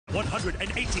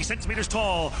180 centimeters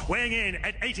tall, weighing in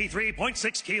at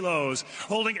 83.6 kilos,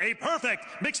 holding a perfect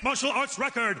mixed martial arts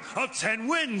record of 10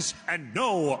 wins and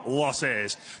no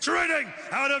losses. Training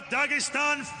out of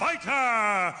Dagestan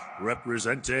fighter,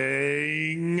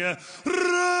 representing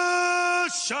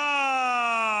Russia.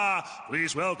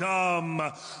 Please welcome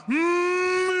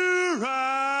Murad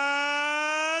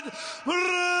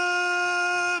Ramazanov.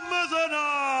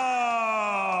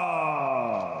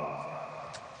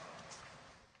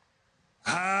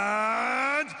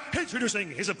 And introducing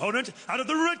his opponent out of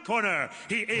the red corner,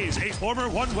 he is a former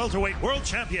one welterweight world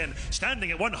champion,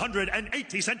 standing at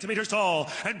 180 centimeters tall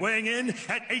and weighing in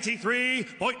at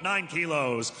 83.9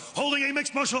 kilos, holding a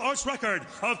mixed martial arts record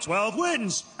of 12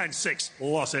 wins and 6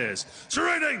 losses.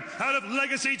 Training out of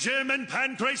Legacy Gym and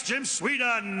Pancrase Gym,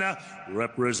 Sweden,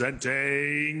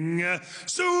 representing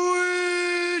Sweden.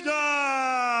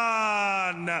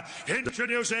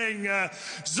 Introducing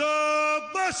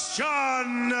Zebaztian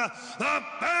the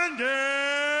Bandit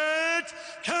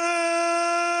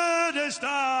Kadestam.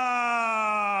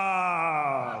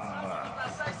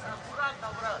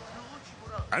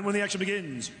 And when the action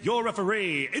begins, your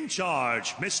referee in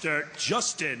charge, Mr.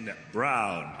 Justin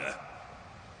Brown.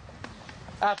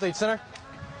 Athlete center.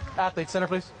 Athlete center,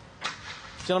 please.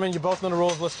 Gentlemen, you both know the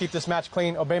rules. Let's keep this match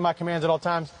clean. Obey my commands at all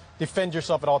times. Defend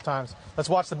yourself at all times. Let's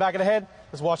watch the back of the head.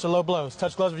 Let's watch the low blows.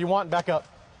 Touch gloves if you want. Back up.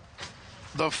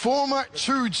 The former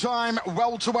two-time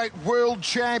welterweight world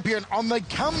champion on the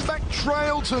comeback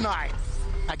trail tonight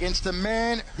against a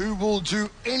man who will do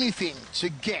anything to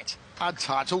get a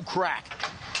title crack.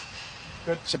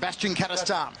 Good. Zebaztian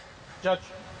Kadestam. Judge.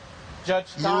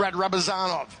 Murad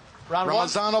Ramazanov.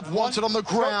 Ramazanov wants it on the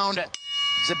ground.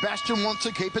 Zebaztian wants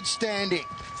to keep it standing.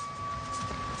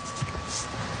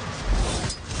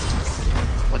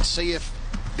 Let's see if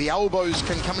the elbows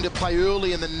can come into play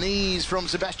early and the knees from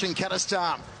Zebaztian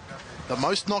Kadestam. The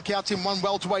most knockouts in one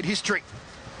welterweight history.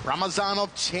 Ramazanov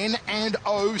 10-0,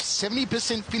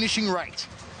 70% finishing rate.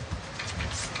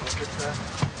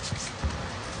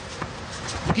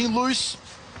 Looking loose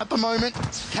at the moment.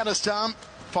 Kadestam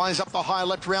fires up the high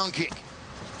left round kick.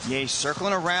 Yeah, he's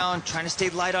circling around, trying to stay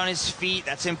light on his feet.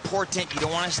 That's important. You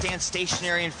don't want to stand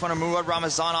stationary in front of Murad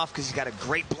Ramazanov because he's got a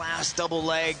great blast, double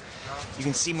leg. You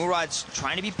can see Murad's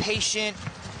trying to be patient,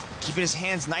 keeping his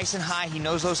hands nice and high. He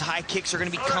knows those high kicks are going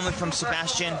to be coming from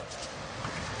Zebaztian.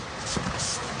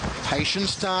 Patient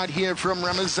start here from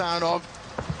Ramazanov.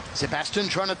 Zebaztian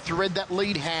trying to thread that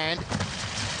lead hand.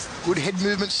 Good head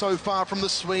movement so far from the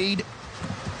Swede.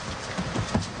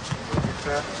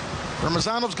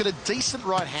 Ramazanov's got a decent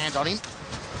right hand on him.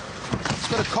 He's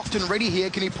got it cocked and ready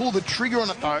here. Can he pull the trigger on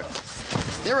it though?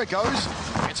 There it goes.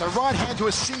 It's a right hand to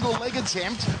a single leg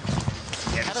attempt.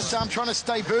 Kadestam trying to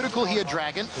stay vertical here,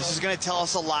 Dragon. This is going to tell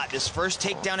us a lot. This first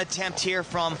takedown attempt here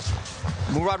from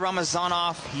Murad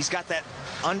Ramazanov. He's got that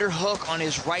underhook on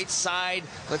his right side.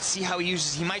 Let's see how he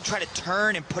uses. He might try to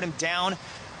turn and put him down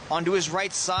onto his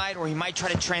right side, or he might try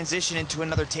to transition into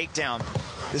another takedown.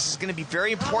 This is going to be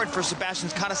very important for Zebaztian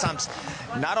Kadestam's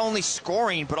not only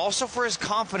scoring, but also for his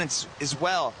confidence as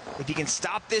well. If he can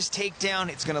stop this takedown,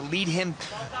 it's going to lead him,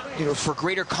 for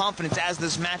greater confidence as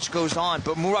this match goes on.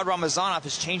 But Murad Ramazanov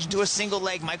has changed into a single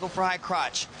leg, Michael for high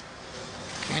crotch.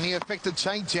 Can he effect a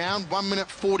takedown? 1 minute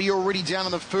 40 already down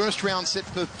in the first round, set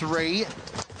for 3.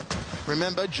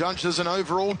 Remember, judged as an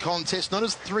overall contest, not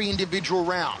as 3 individual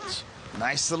rounds.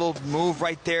 Nice little move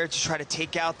right there to try to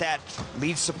take out that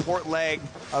lead support leg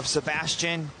of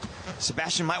Zebaztian.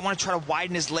 Zebaztian might want to try to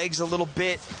widen his legs a little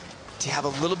bit to have a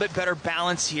little bit better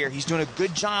balance here. He's doing a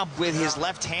good job with his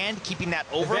left hand, keeping that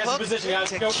overhook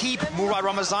to keep Murad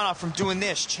Ramazanov from doing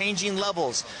this, changing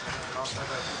levels.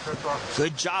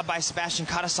 Good job by Zebaztian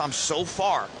Kadestam so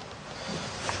far.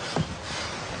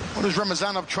 What is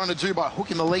Ramazanov trying to do by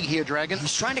hooking the leg here, Dragon?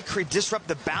 He's trying to disrupt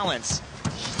the balance.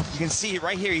 You can see it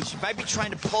right here. He might be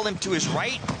trying to pull him to his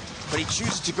right, but he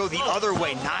chooses to go the other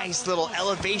way. Nice little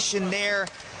elevation there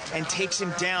and takes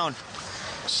him down.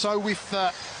 So with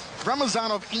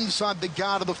Ramazanov inside the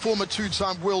guard of the former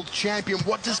two-time world champion,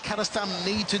 what does Kadestam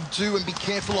need to do and be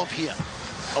careful of here?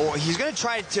 Oh, he's going to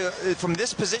try to, from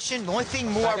this position, the only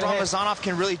thing Murad Ramazanov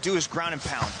can really do is ground and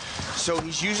pound. So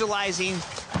he's utilizing,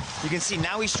 you can see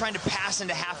now he's trying to pass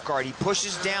into half guard. He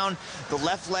pushes down the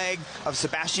left leg of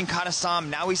Zebaztian Kadestam.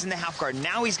 Now he's in the half guard.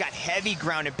 Now he's got heavy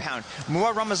ground and pound.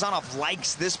 Murad Ramazanov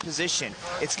likes this position.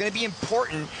 It's going to be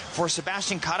important for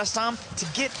Zebaztian Kadestam to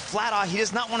get flat on. He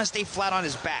does not want to stay flat on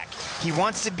his back. He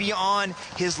wants to be on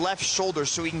his left shoulder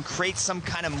so he can create some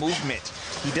kind of movement.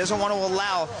 He doesn't want to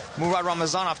allow Murad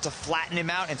Ramazanov to flatten him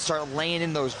out and start laying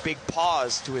in those big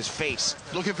paws to his face.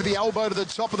 Looking for the elbow to the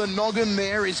top of the noggin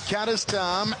there is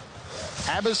Kadestam.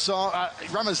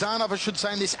 Ramazanov, I should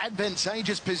say, in this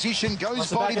advantageous position,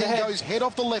 goes body, then goes head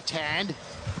off the left hand.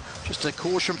 Just a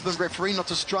caution from the referee not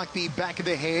to strike the back of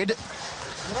the head.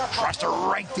 Tries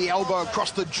to rake the elbow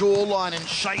across the jawline and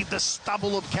shave the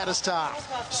stubble of Kadestam.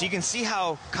 So you can see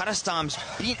how Kadestam's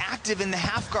being active in the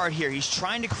half guard here. He's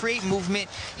trying to create movement.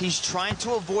 He's trying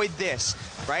to avoid this,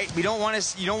 right? You don't want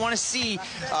to see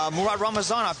Murad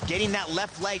Ramazanov getting that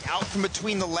left leg out from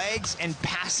between the legs and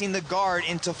passing the guard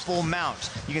into full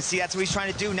mount. You can see that's what he's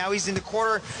trying to do. Now he's in the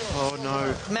quarter. Oh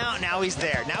no. Mount, now he's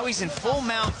there. Now he's in full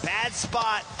mount. Bad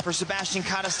spot for Zebaztian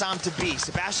Kadestam to be.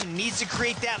 Zebaztian needs to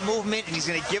create that movement, and he's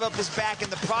going to give up his back in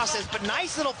the process, but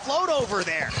nice little float over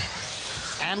there.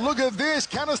 And look at this,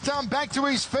 Kadestam back to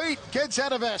his feet, gets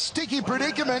out of a sticky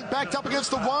predicament, backed up against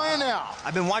the wire now.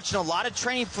 I've been watching a lot of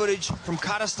training footage from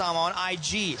Kadestam on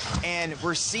IG, and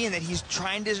we're seeing that he's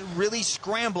trying to really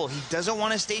scramble. He doesn't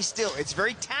want to stay still. It's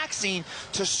very taxing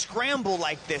to scramble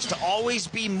like this, to always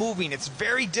be moving. It's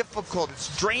very difficult. It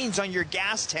drains on your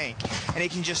gas tank, and it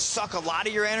can just suck a lot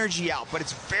of your energy out. But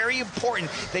it's very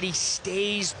important that he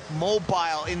stays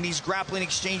mobile in these grappling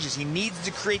exchanges. He needs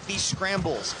to create these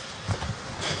scrambles.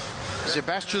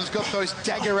 Zebaztian's got those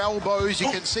dagger elbows. You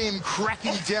can see him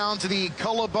cracking down to the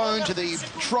collarbone, to the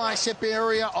tricep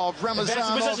area of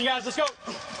Ramazanov. Position, guys. Let's go.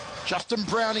 Justin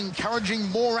Brown encouraging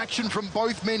more action from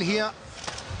both men here.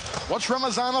 What's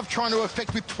Ramazanov trying to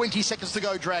effect with 20 seconds to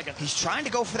go, Dragon? He's trying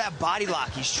to go for that body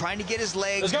lock. He's trying to get his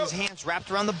legs and his hands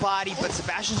wrapped around the body, but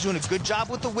Zebaztian's doing a good job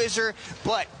with the whizzer,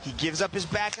 but he gives up his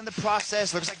back in the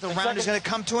process. Looks like the round is going to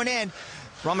come to an end.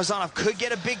 Ramazanov could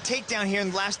get a big takedown here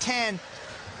in the last 10.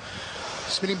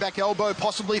 Spinning back elbow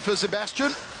possibly for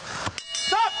Zebaztian.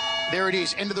 Stop! There it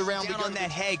is, end of the round. Down on that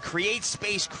head, create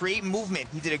space, create movement.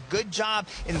 He did a good job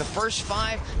in the first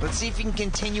 5. Let's see if he can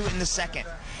continue it in the second.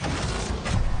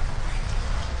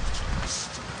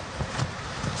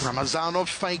 Ramazanov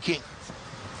faking.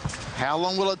 How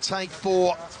long will it take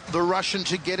for the Russian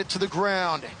to get it to the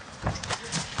ground?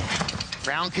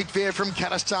 Round kick there from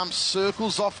Kadestam,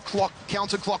 circles off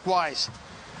counterclockwise.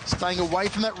 Staying away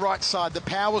from that right side, the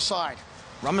power side.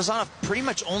 Ramazanov pretty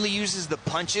much only uses the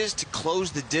punches to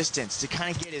close the distance, to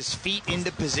kind of get his feet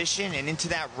into position and into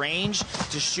that range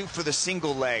to shoot for the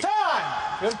single leg.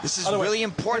 Time! This is really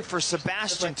important for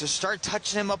Zebaztian to start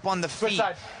touching him up on the feet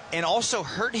and also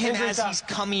hurt him as he's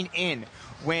coming in.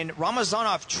 When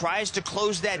Ramazanov tries to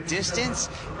close that distance,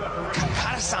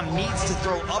 Kadestam needs to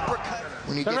throw uppercut.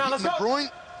 When you get hit in the groin,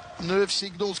 nerve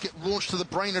signals get launched to the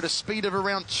brain at a speed of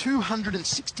around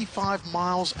 265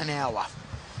 miles an hour.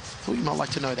 Thought you might like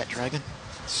to know that, Dragon.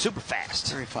 Super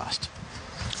fast. Very fast.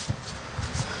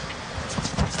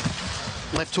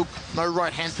 Left hook, no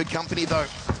right hand for company though.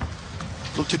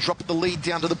 Look to drop the lead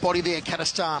down to the body there,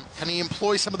 Kadestam. Can he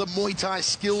employ some of the Muay Thai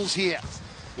skills here?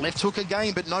 Left hook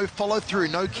again, but no follow through,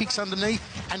 no kicks underneath,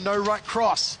 and no right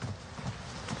cross.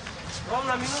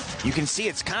 You can see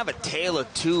it's kind of a tale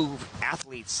of two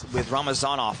athletes with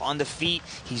Ramazanov. On the feet,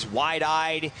 he's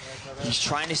wide-eyed, he's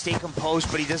trying to stay composed,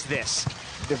 but he does this.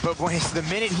 But the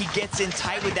minute he gets in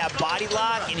tight with that body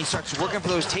lock and he starts working for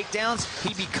those takedowns,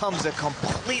 he becomes a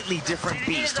completely different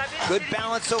beast. Good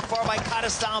balance so far by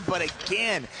Kadestam, but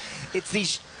again, it's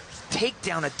these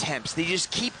takedown attempts. They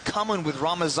just keep coming with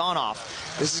Ramazanov.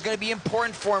 This is going to be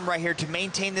important for him right here to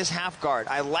maintain this half guard.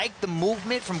 I like the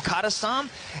movement from Kadestam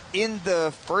in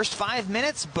the first 5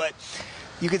 minutes, but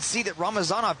you can see that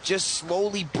Ramazanov just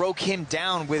slowly broke him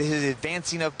down with his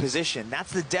advancing of position.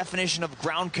 That's the definition of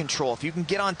ground control. If you can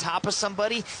get on top of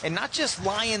somebody and not just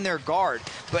lie in their guard,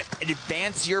 but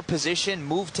advance your position,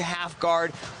 move to half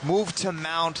guard, move to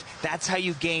mount, that's how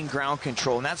you gain ground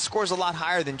control. And that scores a lot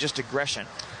higher than just aggression.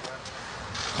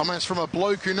 Comments from a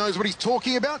bloke who knows what he's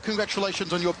talking about.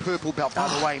 Congratulations on your purple belt, by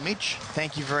the way, Mitch.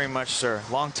 Thank you very much, sir.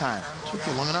 Long time. Took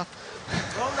you long enough.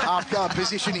 Half guard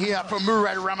position here for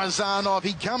Murad Ramazanov.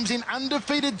 He comes in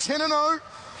undefeated 10-0.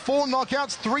 4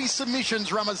 knockouts, 3 submissions,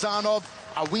 Ramazanov.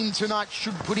 A win tonight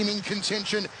should put him in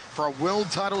contention for a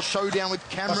world title showdown with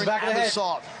Cameron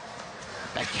Anderson.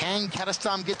 But can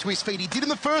Kadestam get to his feet? He did in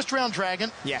the first round,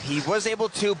 Dragon. Yeah, he was able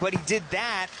to, but he did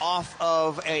that off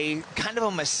of a kind of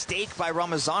a mistake by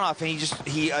Ramazanov, and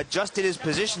he adjusted his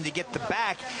position to get the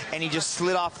back, and he just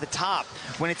slid off the top.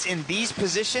 When it's in these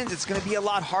positions, it's going to be a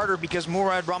lot harder because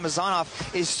Murad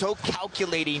Ramazanov is so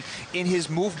calculating in his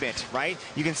movement, right?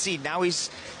 You can see now he's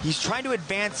trying to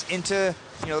advance into,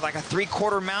 you know, like a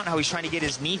 3/4 mount, how he's trying to get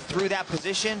his knee through that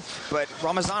position, but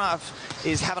Ramazanov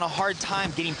is having a hard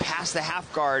time getting past the half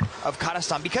guard of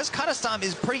Kadestam because Kadestam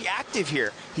is pretty active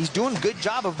here. He's doing a good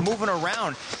job of moving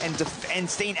around and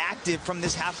staying active from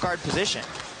this half guard position.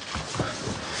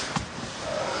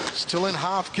 Still in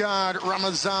half guard,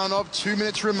 Ramazanov. 2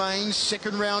 minutes remain,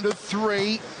 second round of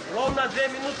 3.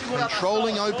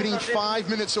 Controlling opening 5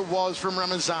 minutes it was from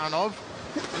Ramazanov.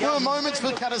 There were moments for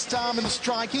Kadestam in the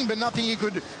striking, but nothing he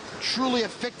could truly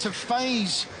affect to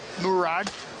phase Murad.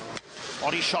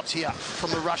 Body shots here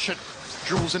from the Russian.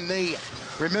 Drills a knee.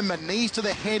 Remember, knees to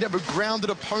the head of a grounded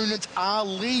opponent are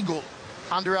legal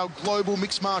under our global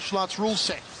mixed martial arts rule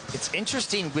set. It's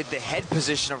interesting with the head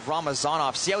position of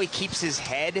Ramazanov. See how he keeps his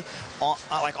head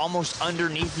like almost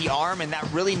underneath the arm, and that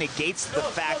really negates the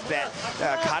fact that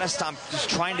Kadestam is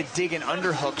trying to dig an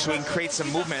underhook so he can create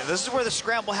some movement. This is where the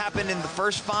scramble happened in the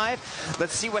first 5.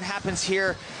 Let's see what happens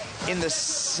here in the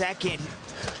second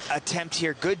attempt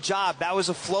here. Good job. That was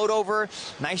a float over.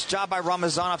 Nice job by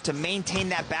Ramazanov to maintain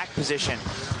that back position.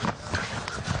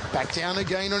 Back down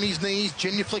again on his knees.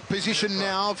 Genuflect position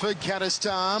now for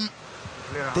Kadestam.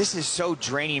 This is so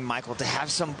draining, Michael, to have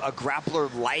a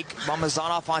grappler like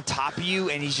Ramazanov on top of you,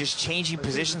 and he's just changing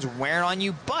positions, wearing on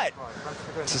you. But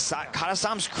to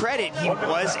Kadestam's credit, he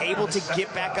was able to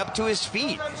get back up to his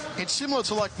feet. It's similar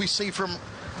to like we see from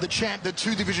the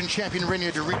 2-division champion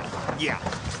Reinier de Ridder. Yeah,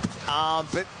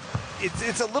 but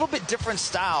it's a little bit different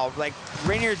style. Like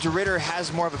Reinier de Ridder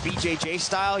has more of a BJJ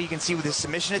style. You can see with his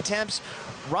submission attempts.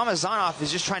 Ramazanov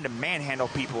is just trying to manhandle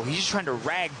people. He's just trying to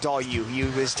ragdoll you.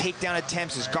 His takedown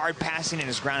attempts, his guard passing, and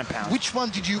his ground and pound. Which one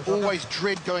did you always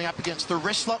dread going up against, the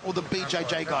wrestler or the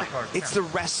BJJ guy? It's the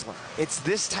wrestler. It's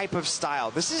this type of style.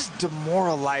 This is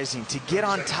demoralizing to get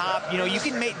on top. You know, you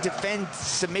can defend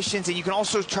submissions, and you can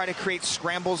also try to create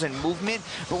scrambles and movement.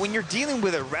 But when you're dealing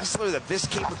with a wrestler of this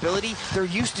capability, they're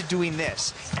used to doing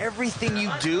this. Everything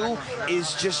you do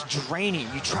is just draining.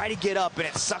 You try to get up, and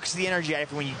it sucks the energy out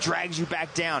of you when he drags you back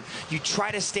down. You try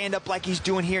to stand up like he's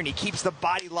doing here, and he keeps the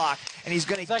body lock, and he's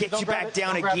going to get you back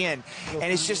down again. And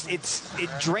it's just, it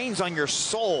drains on your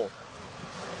soul.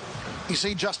 You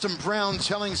see Justin Brown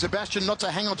telling Zebaztian not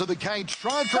to hang on to the cage.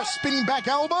 Try for a spinning back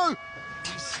elbow.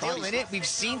 He's still in it. We've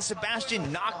seen Zebaztian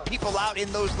knock people out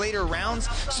in those later rounds,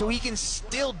 so he can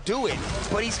still do it,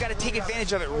 but he's got to take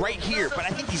advantage of it right here. But I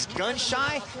think he's gun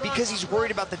shy because he's worried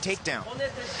about the takedown.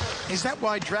 Is that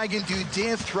why, Dragon, do you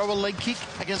dare throw a leg kick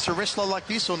against a wrestler like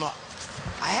this or not?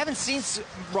 I haven't seen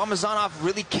Ramazanov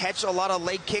really catch a lot of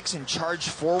leg kicks and charge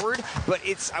forward, but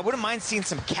I wouldn't mind seeing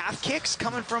some calf kicks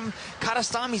coming from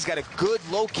Kadestam. He's got a good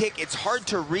low kick. It's hard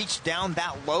to reach down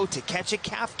that low to catch a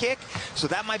calf kick, so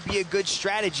that might be a good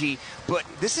strategy, but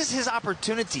this is his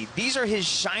opportunity. These are his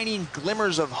shining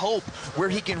glimmers of hope where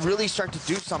he can really start to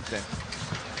do something.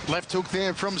 Left hook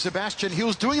there from Zebaztian. He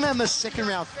was doing that in the second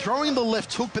round, throwing the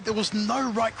left hook, but there was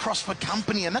no right cross for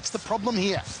company, and that's the problem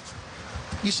here.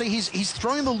 You see, he's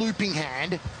throwing the looping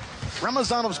hand.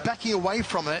 Ramazanov's backing away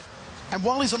from it. And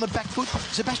while he's on the back foot,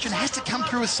 Zebaztian has to come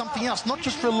through with something else, not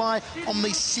just rely on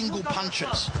these single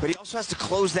punches. But he also has to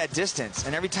close that distance.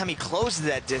 And every time he closes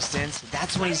that distance,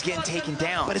 that's when he's getting taken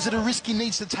down. But is it a risk he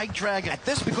needs to take, Dragon? At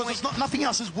this point, because nothing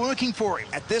else is working for him.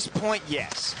 At this point,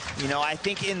 yes. You know, I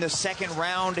think in the second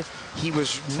round, he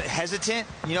was hesitant.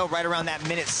 You know, right around that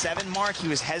minute 7 mark, he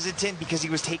was hesitant because he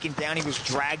was taken down. He was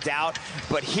dragged out.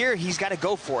 But here, he's got to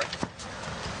go for it.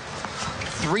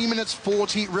 3 minutes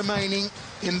 40 remaining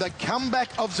in the comeback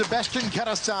of Zebaztian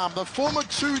Kadestam, the former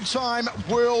 2-time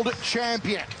world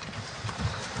champion.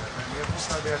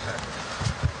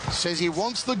 Says he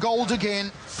wants the gold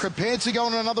again, prepared to go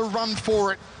on another run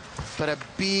for it, but a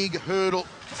big hurdle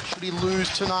should he lose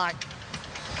tonight.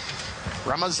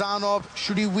 Ramazanov,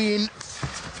 should he win,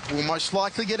 will most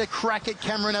likely get a crack at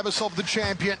Cameron Abasov, the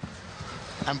champion.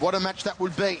 And what a match that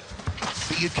would be.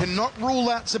 But you cannot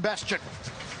rule out Zebaztian.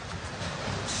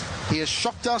 He has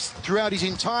shocked us throughout his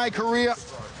entire career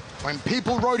when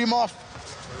people wrote him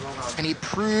off, and he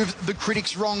proved the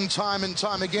critics wrong time and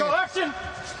time again.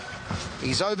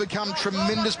 He's overcome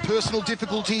tremendous personal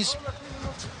difficulties,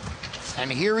 and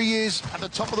here he is at the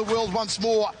top of the world once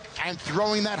more and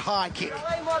throwing that high kick.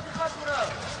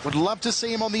 Would love to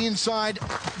see him on the inside,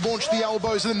 launch the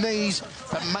elbows and the knees,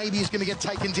 but maybe he's going to get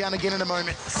taken down again in a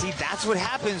moment. See, that's what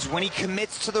happens when he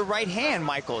commits to the right hand,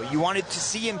 Michael. You wanted to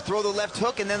see him throw the left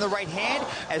hook and then the right hand.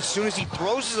 As soon as he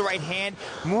throws the right hand,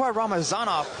 Murad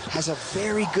Ramazanov has a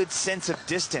very good sense of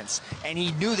distance, and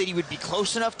he knew that he would be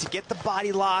close enough to get the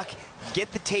body lock,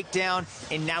 get the takedown,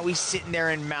 and now he's sitting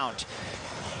there in mount.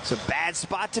 It's a bad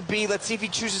spot to be. Let's see if he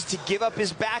chooses to give up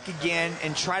his back again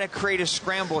and try to create a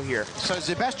scramble here. So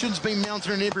Zebaztian's been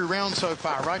mounted in every round so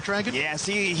far, right, Dragon? Yeah,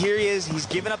 see, here he is. He's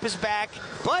given up his back,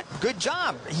 but good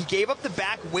job. He gave up the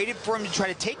back, waited for him to try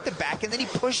to take the back, and then he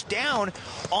pushed down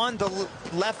on the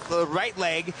right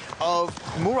leg of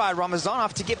Murad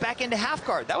Ramazanov to get back into half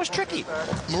guard. That was tricky.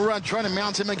 Murad trying to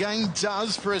mount him again,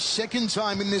 does for a second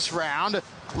time in this round.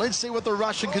 Let's see what the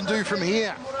Russian can do from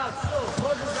here.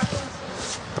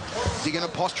 Is he going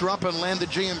to posture up and land the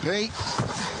GMP?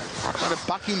 Trying to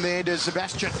buck him there to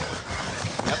Zebaztian.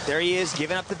 Yep, there he is,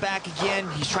 giving up the back again.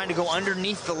 He's trying to go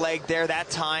underneath the leg there that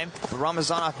time. But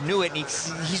Ramazanov knew it, and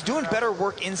he's doing better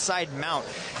work inside mount.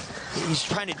 He's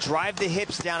trying to drive the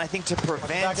hips down, I think, to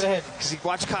prevent. Because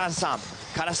watch Kadestam.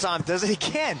 Kadestam does it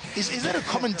again. Is that a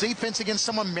common defense against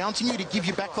someone mounting you to give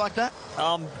you back like that?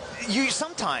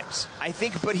 Sometimes, I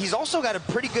think, but he's also got a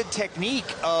pretty good technique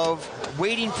of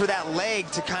waiting for that leg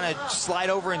to kind of slide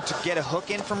over and to get a hook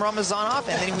in from Ramazanov,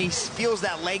 and then when he feels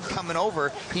that leg coming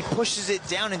over, he pushes it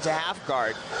down into half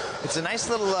guard. It's a nice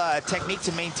little technique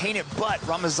to maintain it, but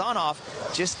Ramazanov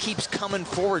just keeps coming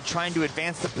forward, trying to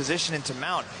advance the position into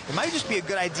mount. It might just be a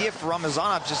good idea for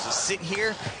Ramazanov just to sit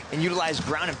here and utilize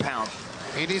ground and pound.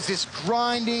 It is this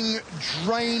grinding,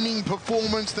 draining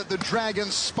performance that the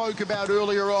Dragons spoke about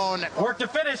earlier on. Work to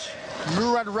finish.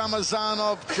 Murad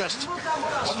Ramazanov just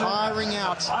tiring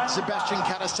out Zebaztian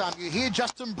Kadestam. You hear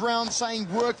Justin Brown saying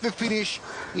work the finish.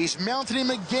 He's mounted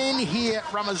him again here,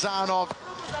 Ramazanov.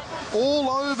 All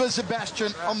over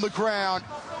Zebaztian on the ground.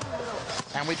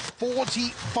 And with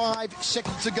 45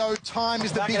 seconds to go, time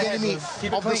is the big enemy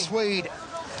of the Swede.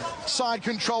 Side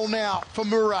control now for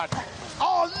Murad.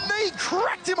 Oh, knee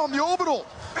cracked him on the orbital.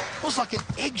 It was like an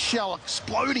eggshell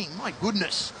exploding. My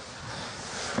goodness.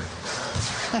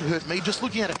 That hurt me just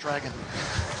looking at it, Dragon.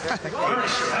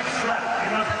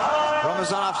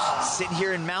 Ramazanov sitting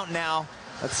here in mount now.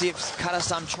 Let's see if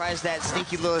Kadestam tries that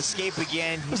sneaky little escape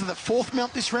again. Was it the fourth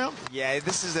mount this round? Yeah,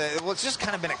 this is it's just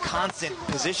kind of been a constant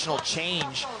positional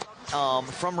change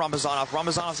from Ramazanov.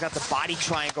 Ramazanov's got the body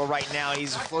triangle right now. He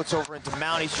floats over into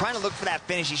mount. He's trying to look for that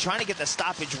finish. He's trying to get the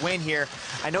stoppage win here.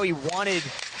 I know he wanted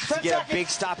to get a big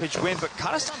stoppage win, but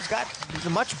Kadestam's got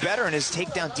much better in his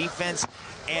takedown defense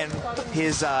and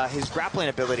his grappling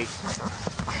ability.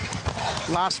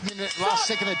 Last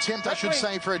second attempt, I should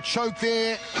say, for a choke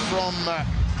there from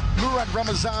Murad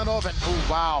Ramazanov. And oh,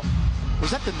 wow.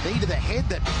 Was that the knee to the head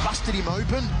that busted him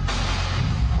open?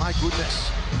 My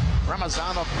goodness.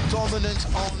 Ramazanov dominant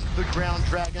on the ground,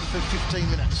 Dragon, for 15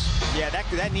 minutes. Yeah,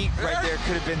 that knee right there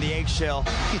could have been the eggshell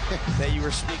that you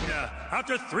were speaking of.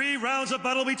 After 3 rounds of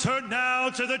battle, we turn now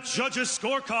to the judges'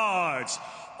 scorecards.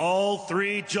 All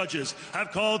 3 judges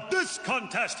have called this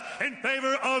contest in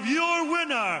favor of your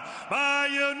winner by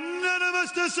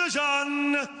unanimous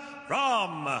decision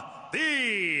from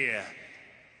the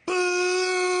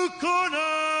blue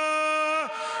corner,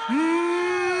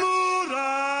 Murad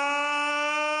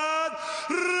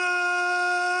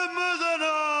Ramazanov.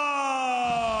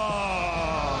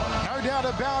 No doubt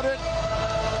about it.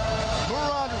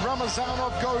 Murad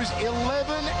Ramazanov goes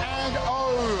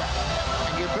 11-0.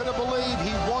 You better believe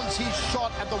he wants his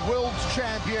shot at the world's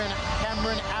champion,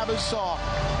 Cameron Abasov.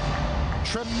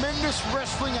 Tremendous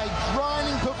wrestling, a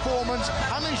grinding performance,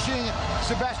 punishing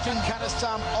Zebaztian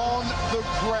Kadestam on the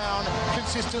ground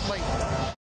consistently.